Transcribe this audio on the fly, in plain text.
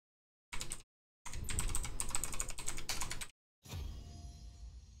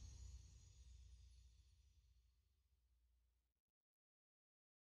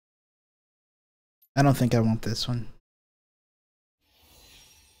I don't think I want this one.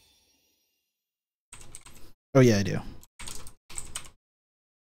 Oh yeah, I do.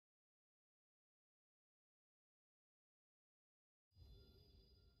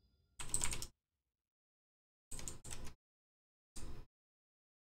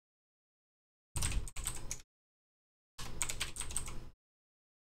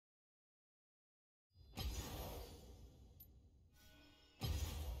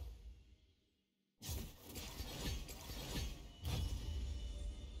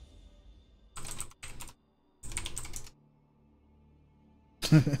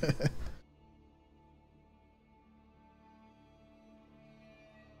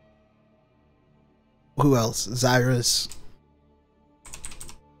 Who else? Zyrus.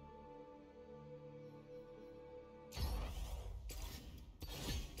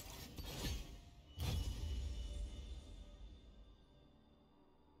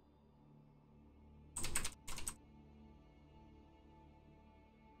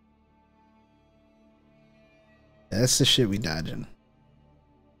 That's the shit we dodging.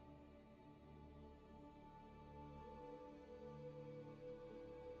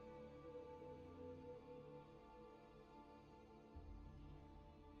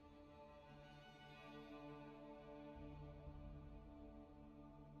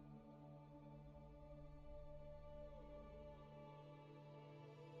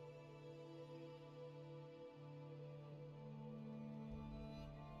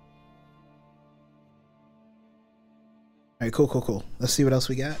 All right, cool. Let's see what else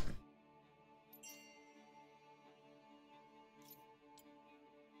we got.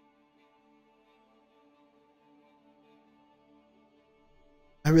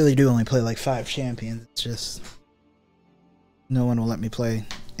 I really do only play like 5 champions. It's just no one will let me play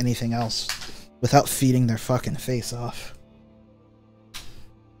anything else without feeding their fucking face off.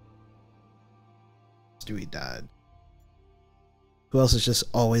 Stewie died. Who else is just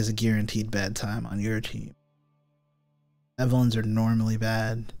always a guaranteed bad time on your team? Evelyn's are normally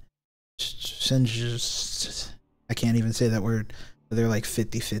bad. Singes, I can't even say that word. They're like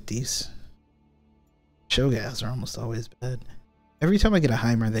 50-50s. Cho'Gaths are almost always bad. Every time I get a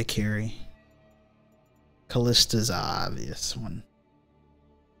Heimer, they carry. Kallista's obvious one.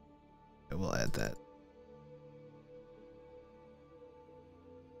 I will add that.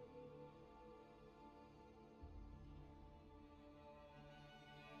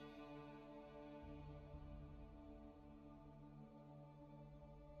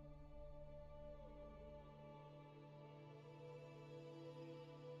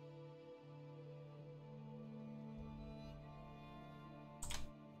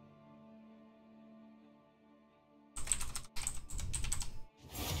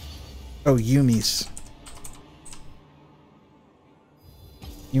 Oh, Yumi's.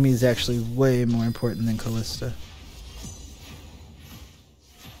 Yumi's actually way more important than Kalista.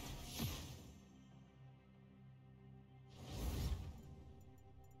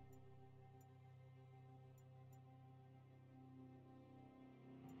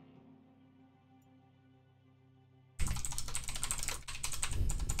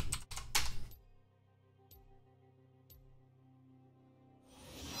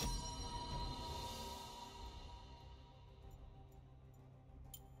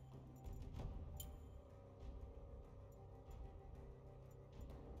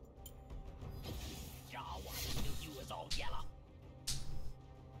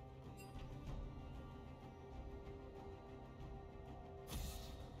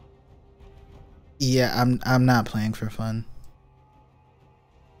 Yeah, I'm not playing for fun.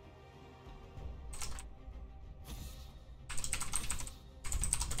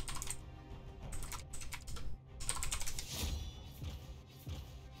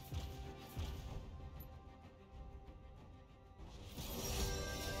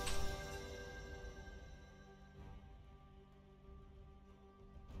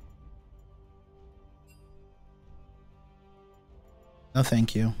 No,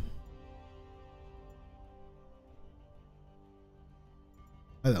 thank you.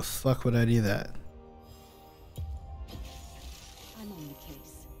 Why the fuck would I do that? I'm on the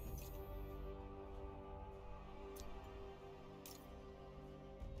case.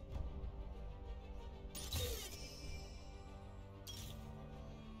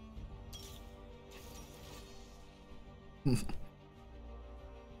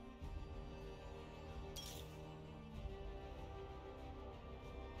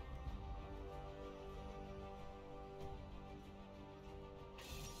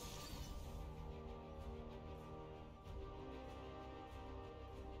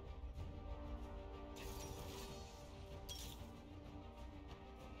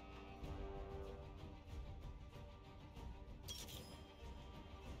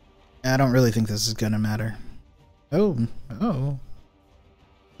 I don't really think this is gonna matter. Oh,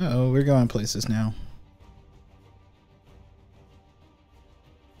 we're going places now.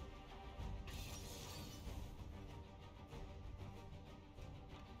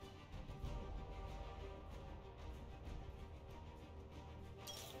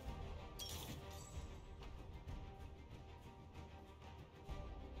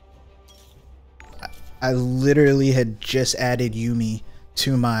 I literally had just added Yuumi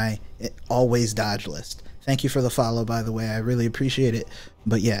to my always dodge list. Thank you for the follow, by the way. I really appreciate it.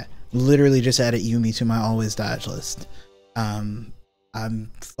 But yeah, literally just added Yuumi to my always dodge list. I'm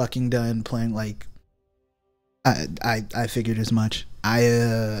fucking done playing. Like, I figured as much.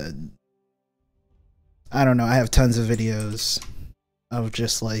 I don't know. I have tons of videos of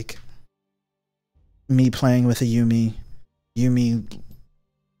just like me playing with a Yuumi.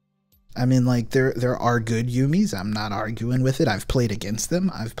 I mean, like, there are good Yuumis. I'm not arguing with it. I've played against them.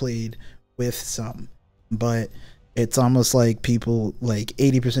 I've played with some. But it's almost like people, like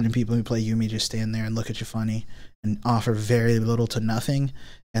 80% of people who play Yuumi just stand there and look at you funny and offer very little to nothing.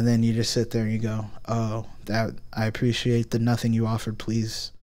 And then you just sit there and you go, oh, I appreciate the nothing you offered.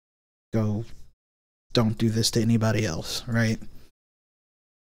 Please go. Don't do this to anybody else, right?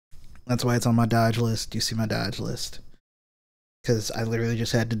 That's why it's on my dodge list. You see my dodge list. Because I literally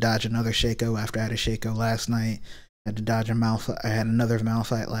just had to dodge another Shaco after I had a Shaco last night. I had to dodge a Malphite. I had another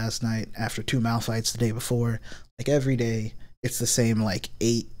Malphite last night after 2 Malphites the day before. Like, every day, it's the same, like,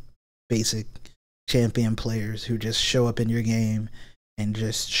 8 basic champion players who just show up in your game and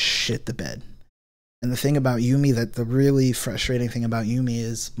just shit the bed. And the thing about Yuumi, that the really frustrating thing about Yuumi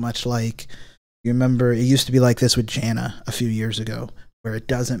is, much like, you remember, it used to be like this with Janna a few years ago, where it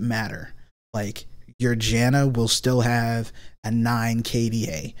doesn't matter. Like, your Janna will still have a 9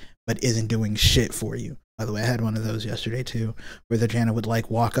 KDA, but isn't doing shit for you. By the way, I had one of those yesterday too, where the Janna would like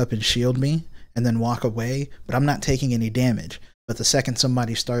walk up and shield me and then walk away, but I'm not taking any damage. But the second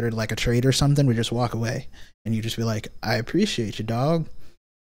somebody started like a trade or something, we just walk away. And you just be like, I appreciate you, dog.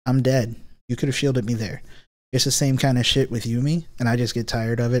 I'm dead. You could have shielded me there. It's the same kind of shit with Yuumi, and I just get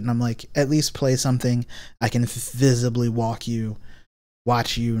tired of it, and I'm like, at least play something I can visibly watch you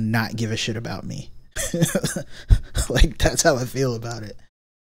not give a shit about me. Like, that's how I feel about it.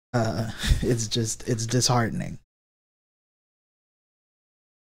 It's disheartening.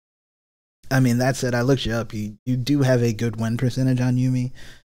 I mean, that said, I looked you up. You do have a good win percentage on Yuumi,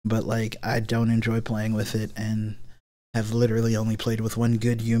 but like, I don't enjoy playing with it, and have literally only played with one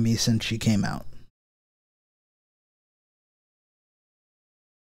good Yuumi since she came out.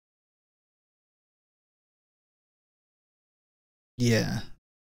 Yeah.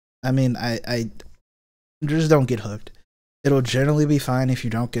 I mean, I just don't get hooked. It'll generally be fine if you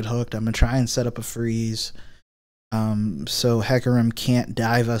don't get hooked. I'm gonna try and set up a freeze, so Hecarim can't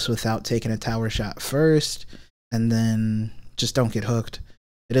dive us without taking a tower shot first, and then just don't get hooked.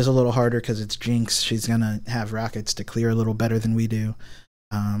 It is a little harder because it's Jinx. She's gonna have rockets to clear a little better than we do.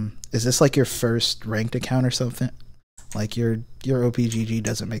 Is this like your first ranked account or something? Like, your OPGG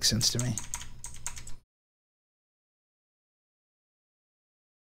doesn't make sense to me.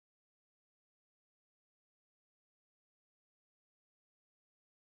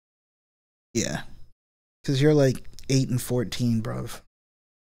 Yeah, because you're like 8 and 14, bruv.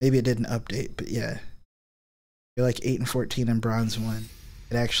 Maybe it didn't update, but yeah, you're like 8 and 14 in Bronze 1.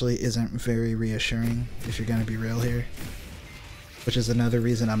 It actually isn't very reassuring, if you're gonna be real here. Which is another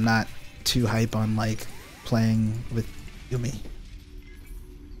reason I'm not too hype on like playing with Yuumi.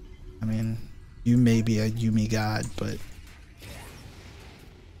 I mean, you may be a Yuumi god, but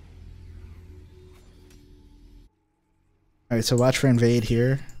alright, so watch for invade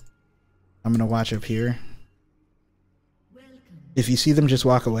here. I'm gonna watch up here. If you see them, just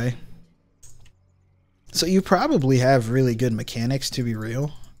walk away. So you probably have really good mechanics, to be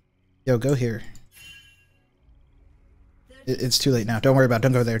real. Yo, go here. It's too late now. Don't worry about it.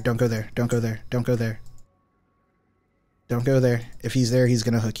 Don't go there. Don't go there. Don't go there. Don't go there. Don't go there. If he's there, he's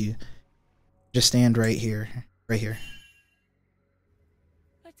gonna hook you. Just stand right here. Right here.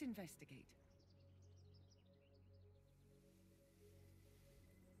 Let's investigate.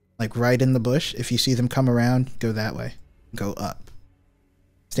 Like right in the bush. If you see them come around, go that way. Go up.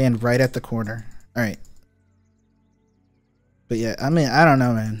 Stand right at the corner. Alright. But yeah, I mean, I don't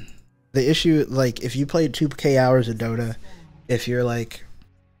know, man. The issue, like, if you played 2K hours of Dota, if you're like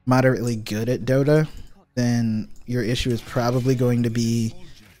moderately good at Dota, then your issue is probably going to be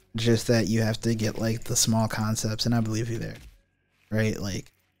just that you have to get like the small concepts, and I believe you there. Right?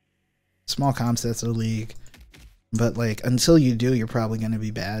 Like, small concepts of the league. But like, until you do, you're probably going to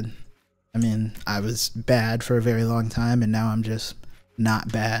be bad. I mean, I was bad for a very long time, and now I'm just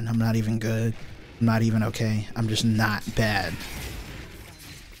not bad. I'm not even good. I'm not even okay. I'm just not bad.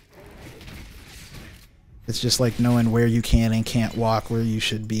 It's just like knowing where you can and can't walk, where you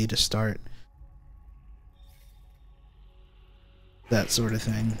should be to start. That sort of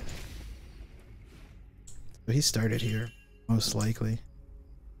thing. So he started here, most likely.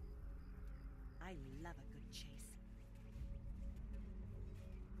 I love a good chase.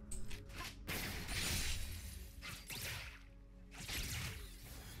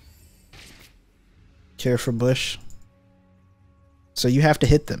 Care for bush. So you have to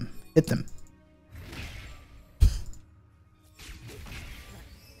hit them. Hit them.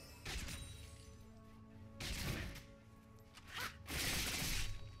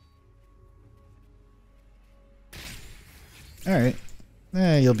 Alright.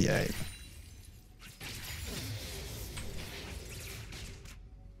 You'll be alright.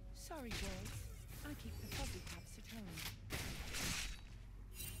 Sorry, boys. I keep the fuzzy caps at home.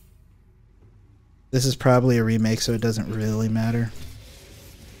 This is probably a remake, so it doesn't really matter.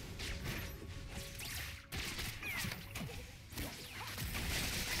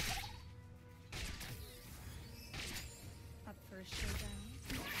 Up for a showdown?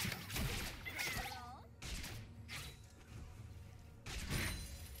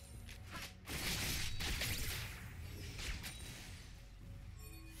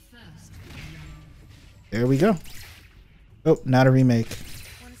 There we go. Oh, not a remake.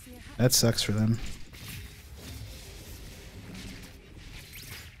 Wanna see a hat? That sucks for them.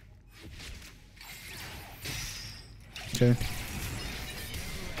 Okay.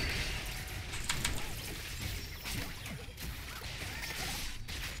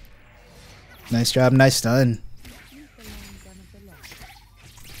 Nice job, nice stun. You belong one of the lot.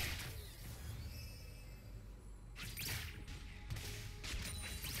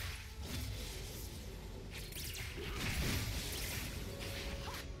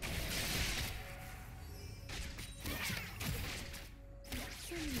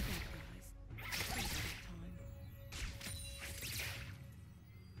 So many bad guys. Waste of time.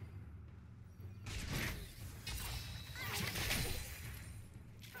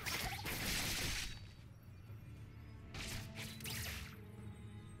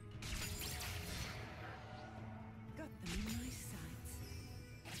 Got them in my sights.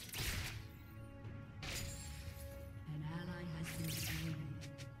 An ally has been slain.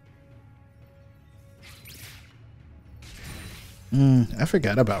 I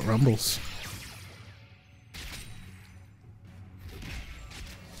forgot about Rumbles.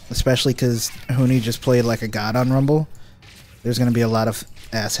 Especially because Huni just played like a god on Rumble. There's going to be a lot of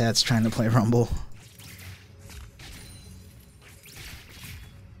asshats trying to play Rumble.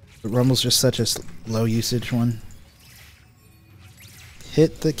 But Rumble's just such a low usage one.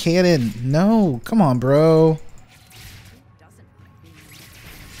 Hit the cannon. No, come on, bro. Doesn't like being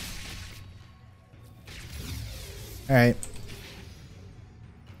Alright.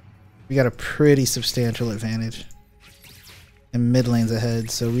 We got a pretty substantial advantage. And mid lane's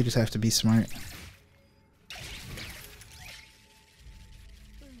ahead, so we just have to be smart. I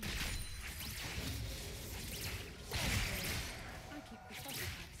keep the fuzzy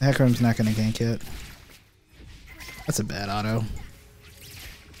caps. Hecarim's not going to gank yet. That's a bad auto.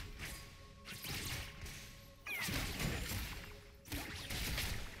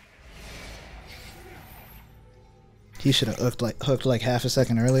 He should have hooked like half a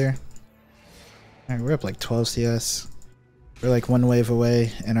second earlier. Alright, we're up like 12 CS. We're like one wave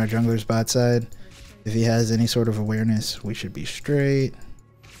away in our jungler's bot side. If he has any sort of awareness, we should be straight.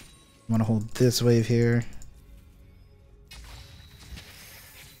 Want to hold this wave here.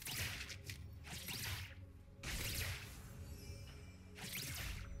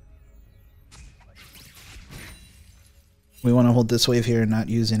 We want to hold this wave here and not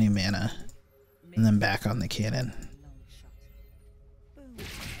use any mana. And then back on the cannon. Long shot.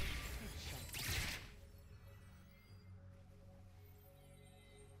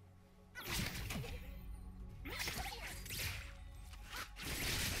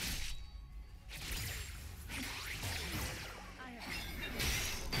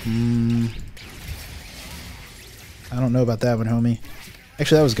 Boom. Headshot. I don't know about that one, homie.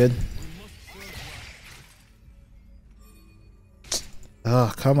 Actually, that was good.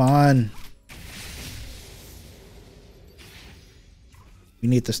 Oh, come on. We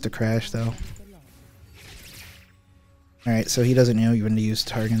need this to crash, though. Alright, so he doesn't know when to use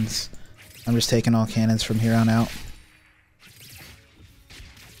Targons. I'm just taking all cannons from here on out.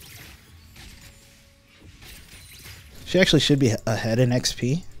 She actually should be ahead in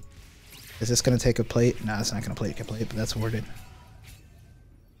XP. Is this going to take a plate? No, it's not going to take a plate, but that's worded.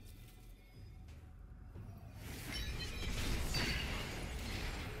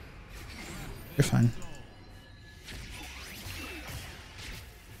 You're fine.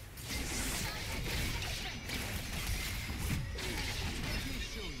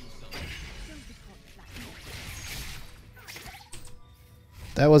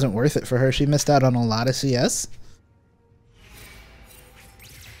 That wasn't worth it for her. She missed out on a lot of CS.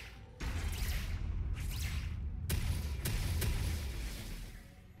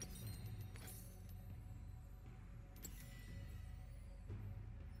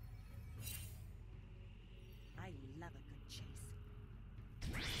 I love a good chase.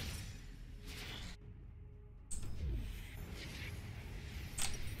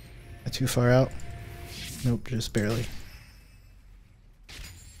 Too far out? Nope, just barely.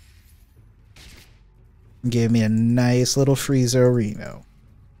 Gave me a nice little Frieza Reno.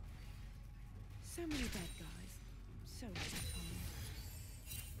 So many bad guys. So little time.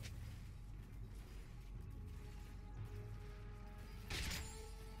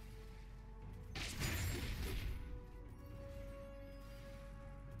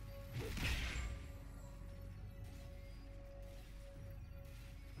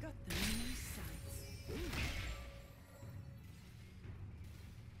 Got them in my sights.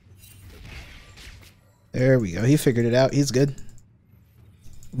 There we go. He figured it out. He's good.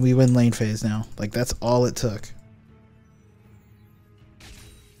 We win lane phase now. Like, that's all it took.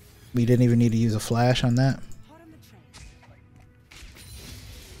 We didn't even need to use a flash on that. Hot on the train.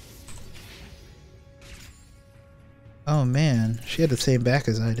 Oh man, she had the same back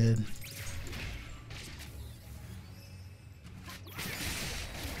as I did.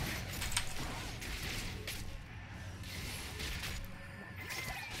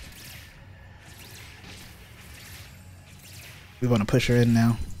 We want to push her in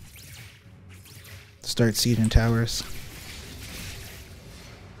now. Start sieging towers.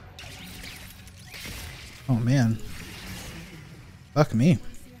 Oh man. Fuck me.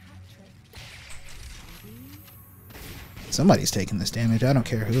 Somebody's taking this damage. I don't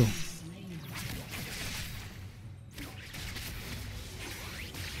care who.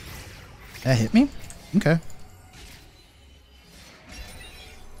 That hit me? Okay.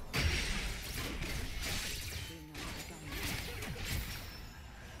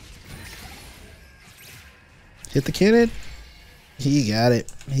 Hit the cannon. He got it.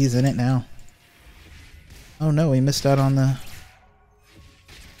 He's in it now. Oh no, he missed out on the...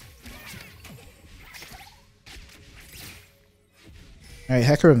 Alright,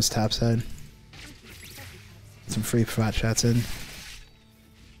 Hecarim's topside. Some free pot shots in.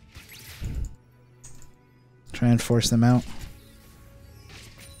 Try and force them out.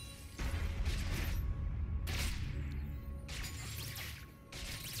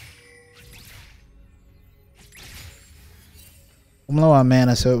 I'm low on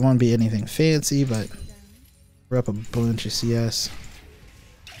mana, so it won't be anything fancy, but we're up a bunch of CS.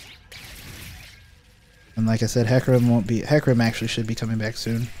 And like I said, Hecarim won't be... Hecarim actually should be coming back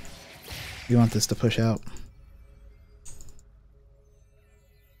soon. We want this to push out.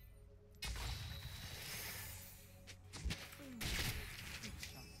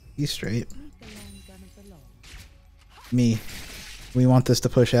 He's straight. Me. We want this to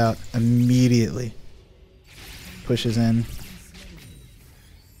push out immediately. Pushes in.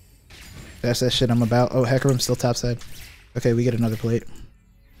 That's that shit I'm about. Oh, Hecarim's still topside. Okay, we get another plate.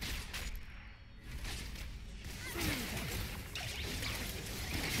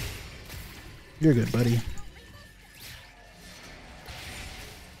 You're good, buddy.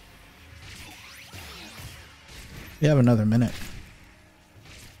 We have another minute.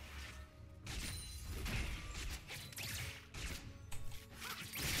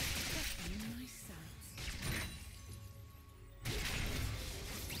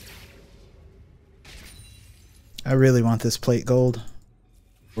 I really want this plate gold.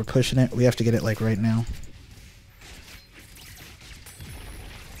 We're pushing it. We have to get it like right now.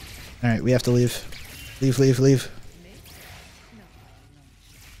 Alright, we have to leave. Leave, leave, leave.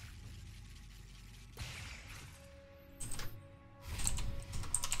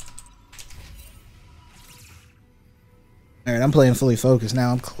 Alright, I'm playing fully focused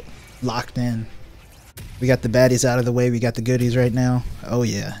now. I'm locked in. We got the baddies out of the way. We got the goodies right now. Oh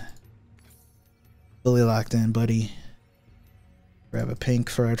yeah. Fully locked in, buddy. Grab a pink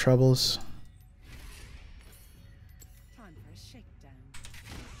for our troubles. Time for a shakedown.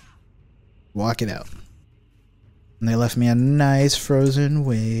 Walk it out. And they left me a nice frozen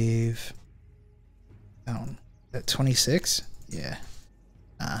wave. Down at 26? Yeah.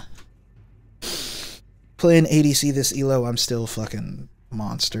 Playing ADC this elo, I'm still fucking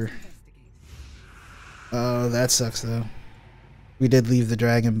monster. Oh, that sucks though. We did leave the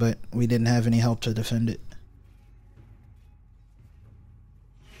dragon, but we didn't have any help to defend it.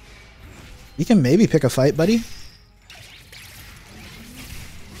 You can maybe pick a fight, buddy.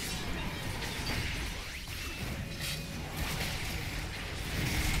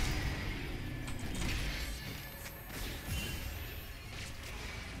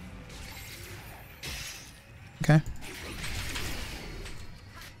 Okay.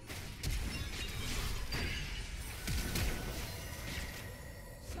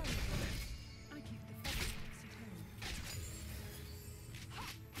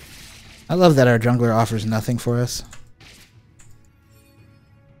 I love that our jungler offers nothing for us.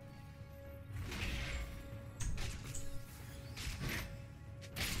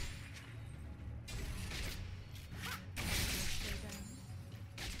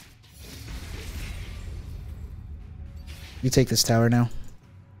 You take this tower now.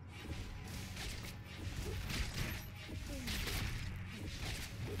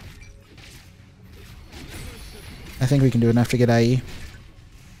 I think we can do enough to get IE.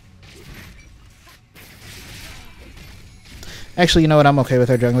 Actually, you know what? I'm okay with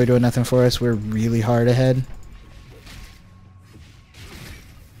our jungler doing nothing for us. We're really hard ahead.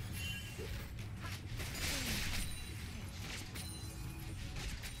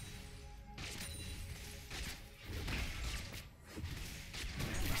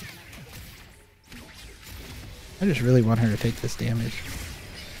 I just really want her to take this damage.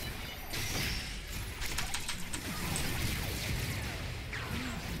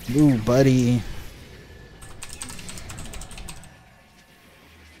 Ooh, buddy.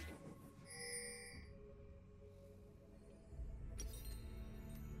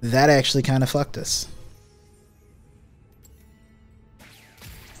 That actually kind of fucked us.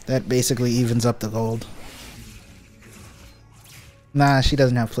 That basically evens up the gold. Nah, she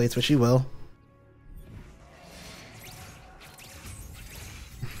doesn't have plates, but she will.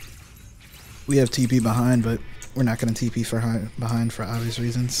 We have TP behind, but we're not going to TP for behind for obvious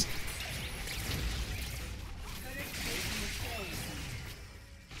reasons.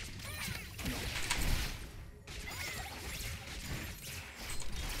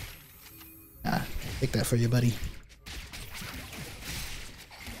 Ah, take that for you, buddy.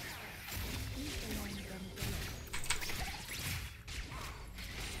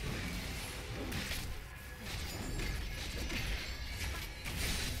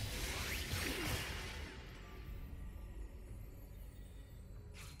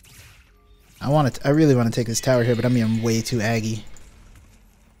 I really want to take this tower here, but I'm being way too aggy.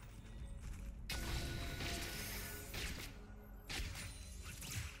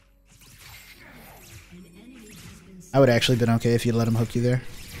 I would actually been okay if you let him hook you there.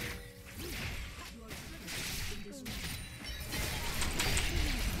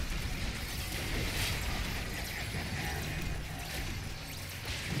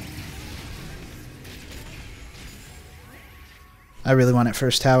 I really want it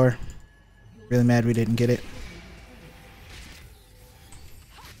first tower. Really mad we didn't get it.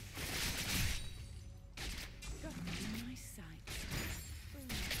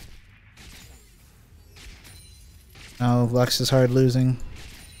 Oh, Lux is hard losing.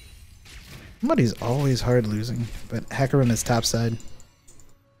 Somebody's always hard losing, but Hecarim is topside.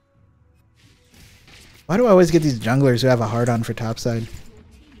 Why do I always get these junglers who have a hard on for topside?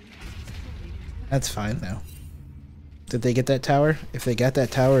 That's fine though. Did they get that tower? If they got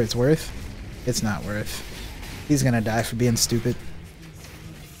that tower, it's worth. It's not worth. He's gonna die for being stupid.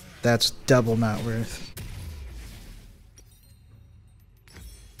 That's double not worth.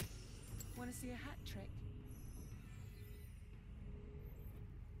 Want to see a hat trick?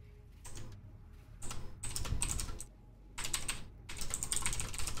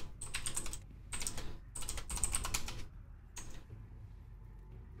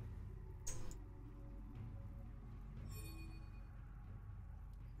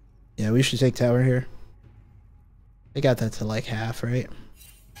 Yeah, we should take tower here. They got that to like half, right?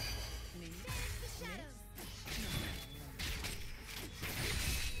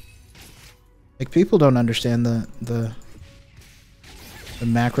 Like, people don't understand the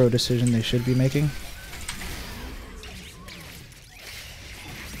macro decision they should be making.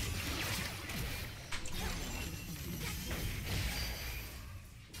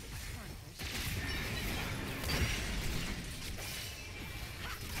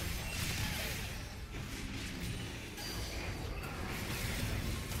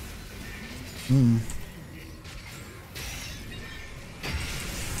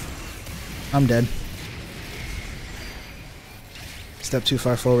 I'm dead. Step too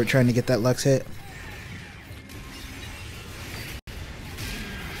far forward trying to get that Lux hit.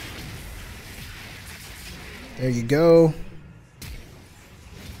 There you go.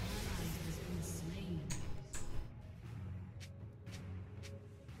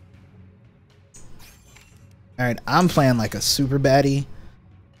 Alright, I'm playing like a super baddie,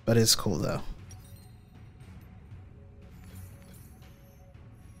 but it's cool though.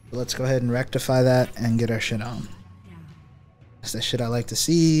 Let's go ahead and rectify that and get our shit on. That's that shit I like to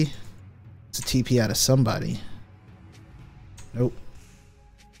see. It's a TP out of somebody. Nope.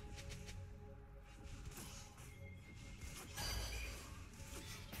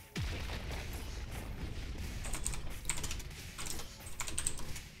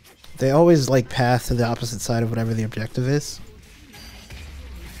 They always like path to the opposite side of whatever the objective is.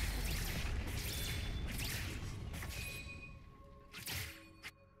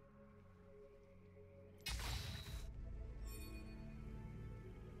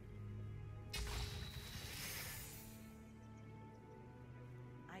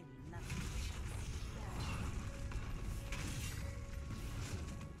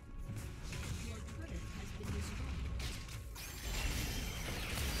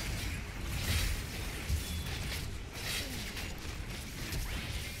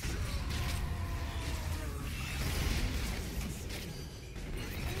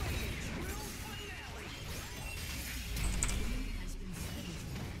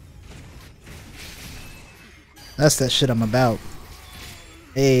 That's that shit I'm about.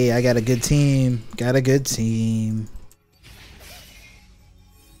 Hey, I got a good team. Got a good team.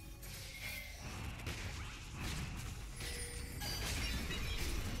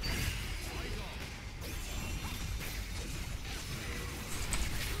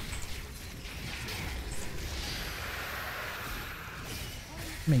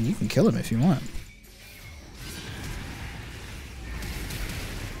 I mean, you can kill him if you want.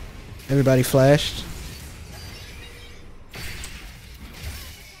 Everybody flashed.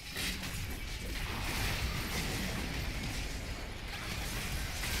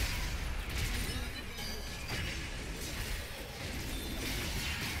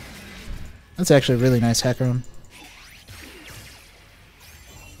 That's actually a really nice hack room.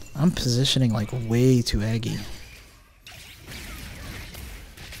 I'm positioning like way too aggy.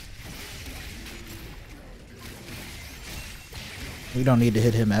 We don't need to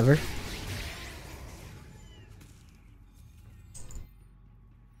hit him ever.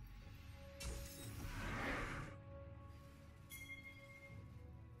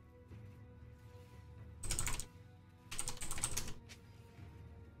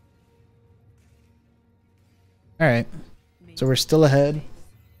 Alright, so we're still ahead.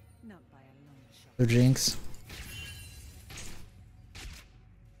 So Jinx.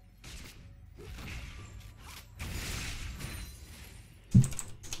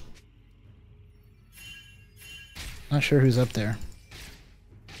 Not sure who's up there.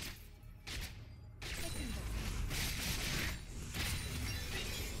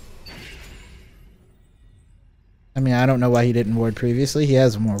 I mean, I don't know why he didn't ward previously. He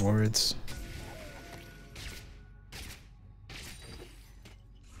has more wards.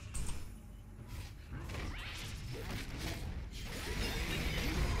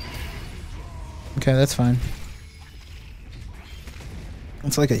 Okay, that's fine.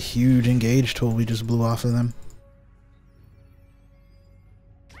 It's like a huge engage tool we just blew off of them.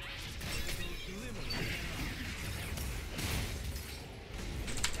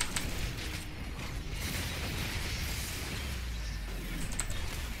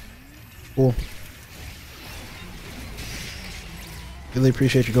 Cool. Really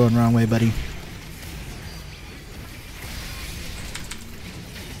appreciate you going wrong way, buddy.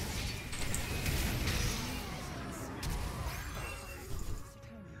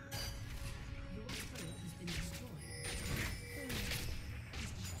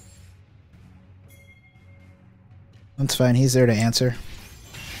 That's fine, he's there to answer.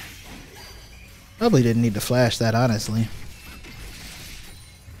 Probably didn't need to flash that, honestly.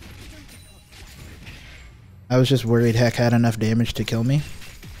 I was just worried Heck had enough damage to kill me.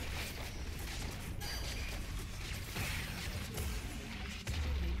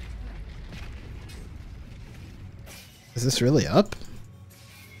 Is this really up?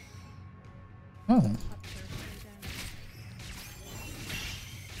 Oh.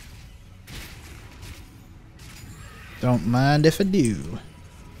 Don't mind if I do.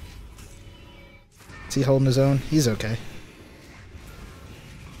 Is he holding his own? He's okay.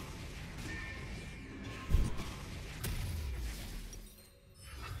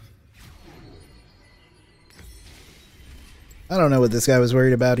 I don't know what this guy was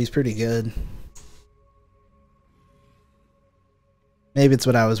worried about. He's pretty good. Maybe it's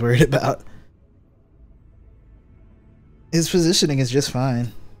what I was worried about. His positioning is just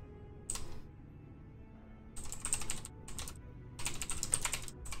fine.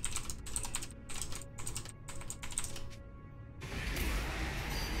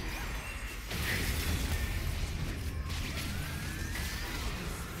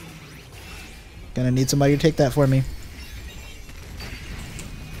 Gonna need somebody to take that for me.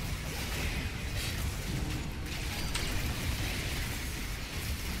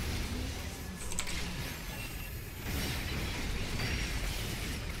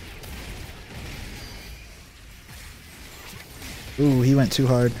 Ooh, he went too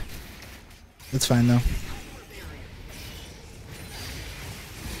hard. It's fine though.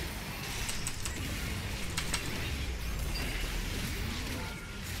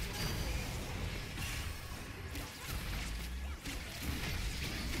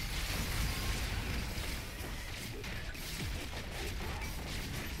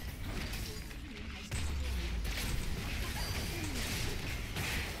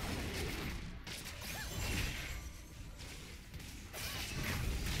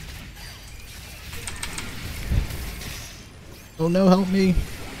 Oh no, help me.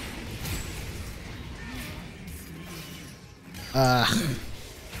 I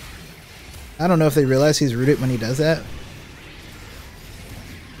don't know if they realize he's rooted when he does that.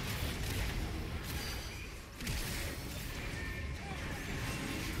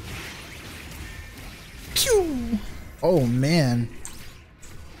 Pew! Oh man.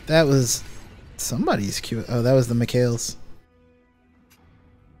 That was somebody's Q. Oh, that was the Mikhail's.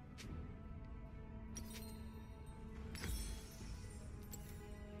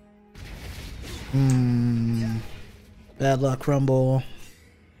 Bad luck, Rumble.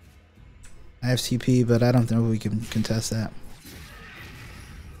 I have CP, but I don't know if we can contest that.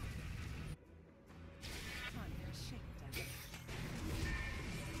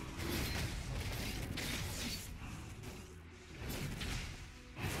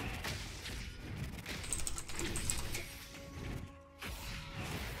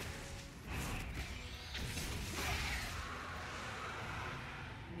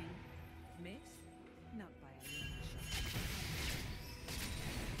 Miss? Not by a long shot.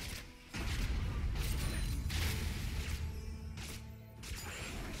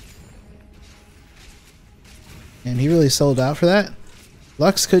 And he really sold out for that.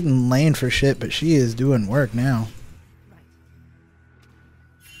 Lux couldn't lane for shit, but she is doing work now.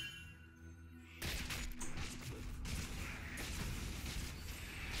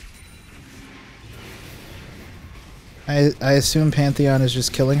 I assume Pantheon is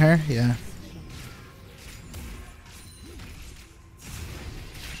just killing her? Yeah.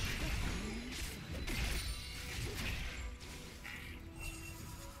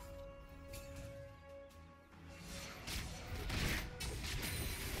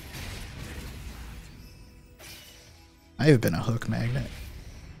 I have been a hook magnet.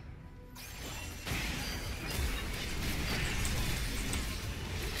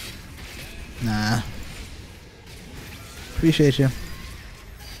 Nah. Appreciate you.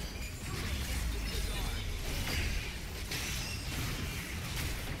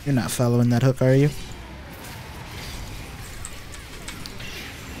 You're not following that hook, are you?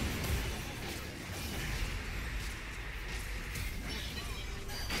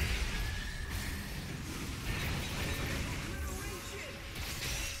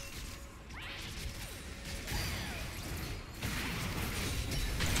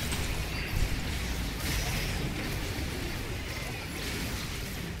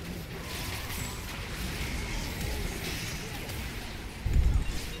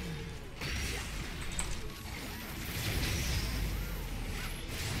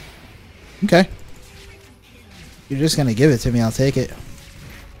 Okay. You're just gonna give it to me, I'll take it.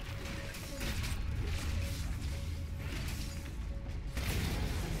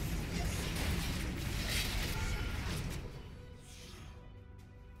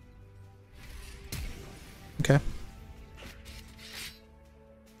 Okay.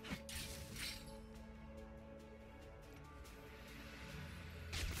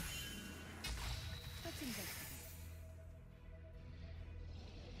 Let's investigate.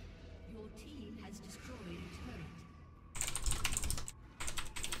 Your team has destroyed a turret.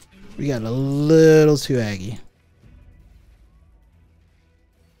 We got a little too aggy.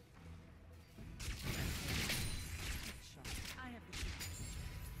 I have the secret.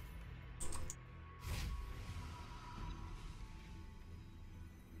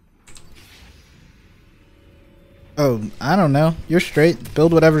 Oh, I don't know. You're straight.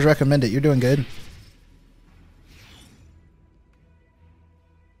 Build whatever's recommended. You're doing good.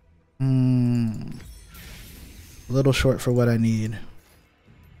 A little short for what I need.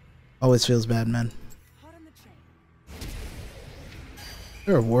 Always feels bad, man. Hot on the train. Is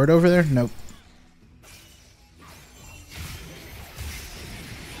there a ward over there? Nope.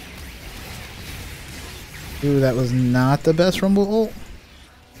 Ooh, that was not the best Rumble ult.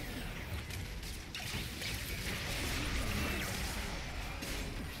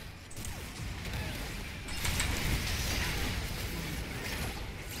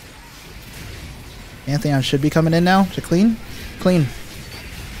 Pantheon should be coming in now to clean. Clean.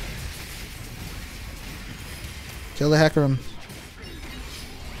 Kill the Hecarim.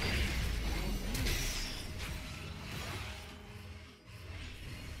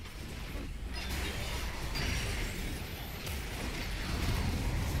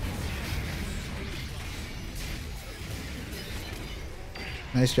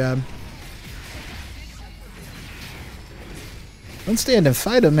 Nice job. Don't stand and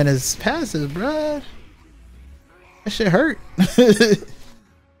fight him in his passive, bruh. That shit hurt.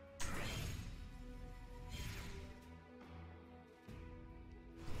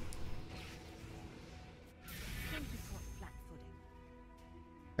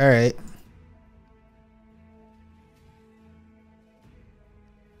 Alright.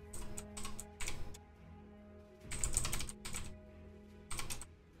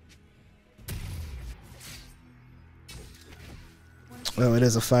 Well, it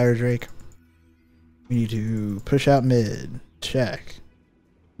is a Fire Drake. We need to push out mid. Check.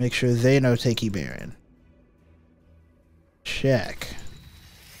 Make sure they know Takey Baron. Check.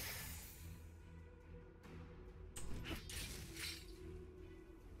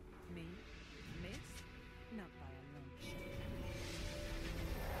 Me? Miss? Not by a long shot.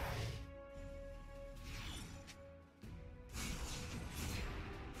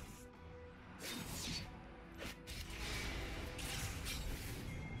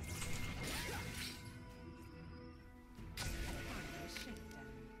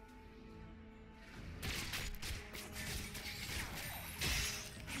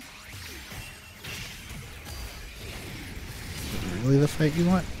 Really the fight you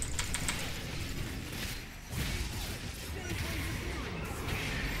want?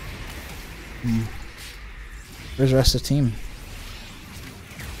 Where's the rest of the team?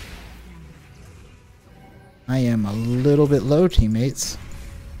 I am a little bit low, teammates.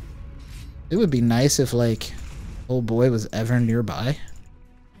 It would be nice if, like, old boy was ever nearby. An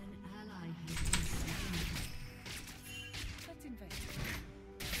ally has been slain. Let's invade.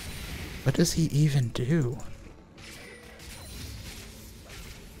 What does he even do?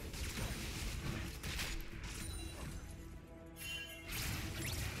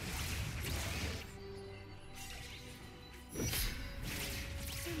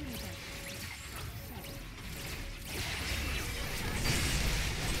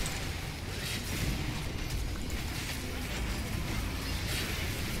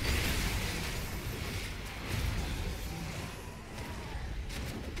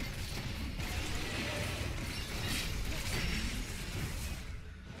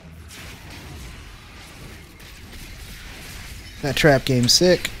 That trap game's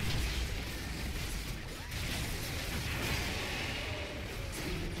sick.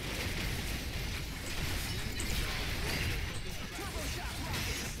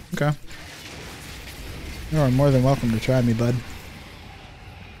 Okay. You are more than welcome to try me, bud.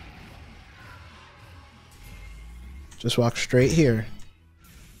 Just walk straight here.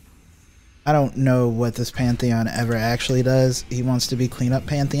 I don't know what this Pantheon ever actually does. He wants to be cleanup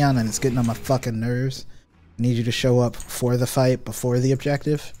Pantheon and it's getting on my fucking nerves. I need you to show up for the fight, before the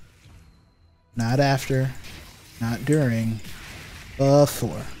objective. Not after. Not during.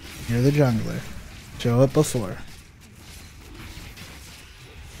 Before. You're the jungler. Show up before.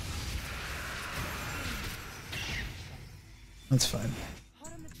 That's fine.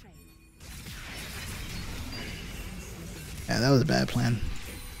 Hot on the train. Yeah, that was a bad plan.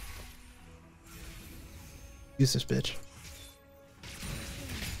 Use this bitch.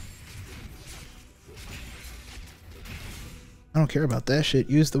 I don't care about that shit.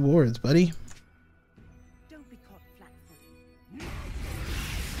 Use the wards, buddy. Don't be caught flat-footed.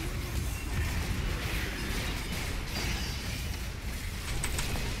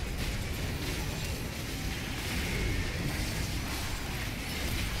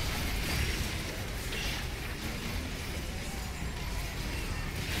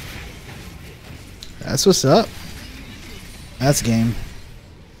 That's what's up. That's game.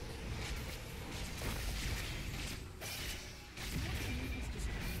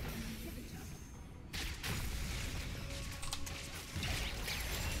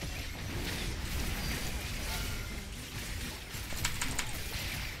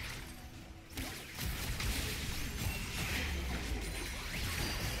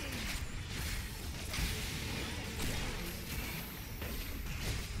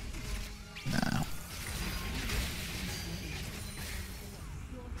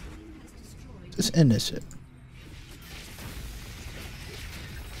 Just end this shit.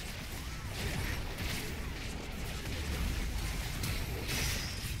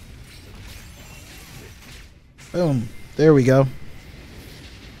 Boom. There we go.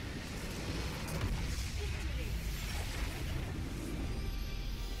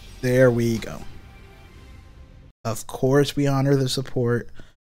 There we go. Of course we honor the support.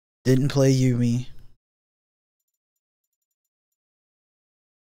 Didn't play Yuumi.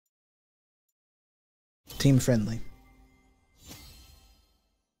 Team friendly.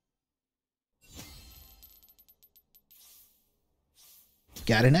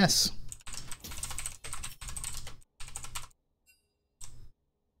 Got an S.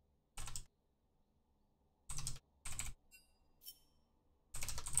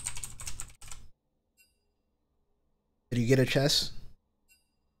 Did you get a chest?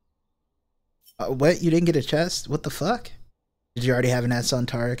 What? You didn't get a chest? What the fuck? Did you already have an S on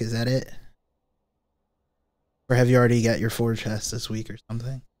Taric? Is that it? Or have you already got your 4 chests this week or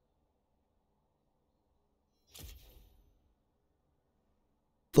something?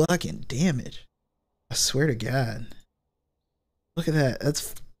 Fucking damage. I swear to God. Look at that.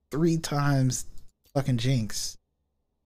 That's 3 times fucking Jinx.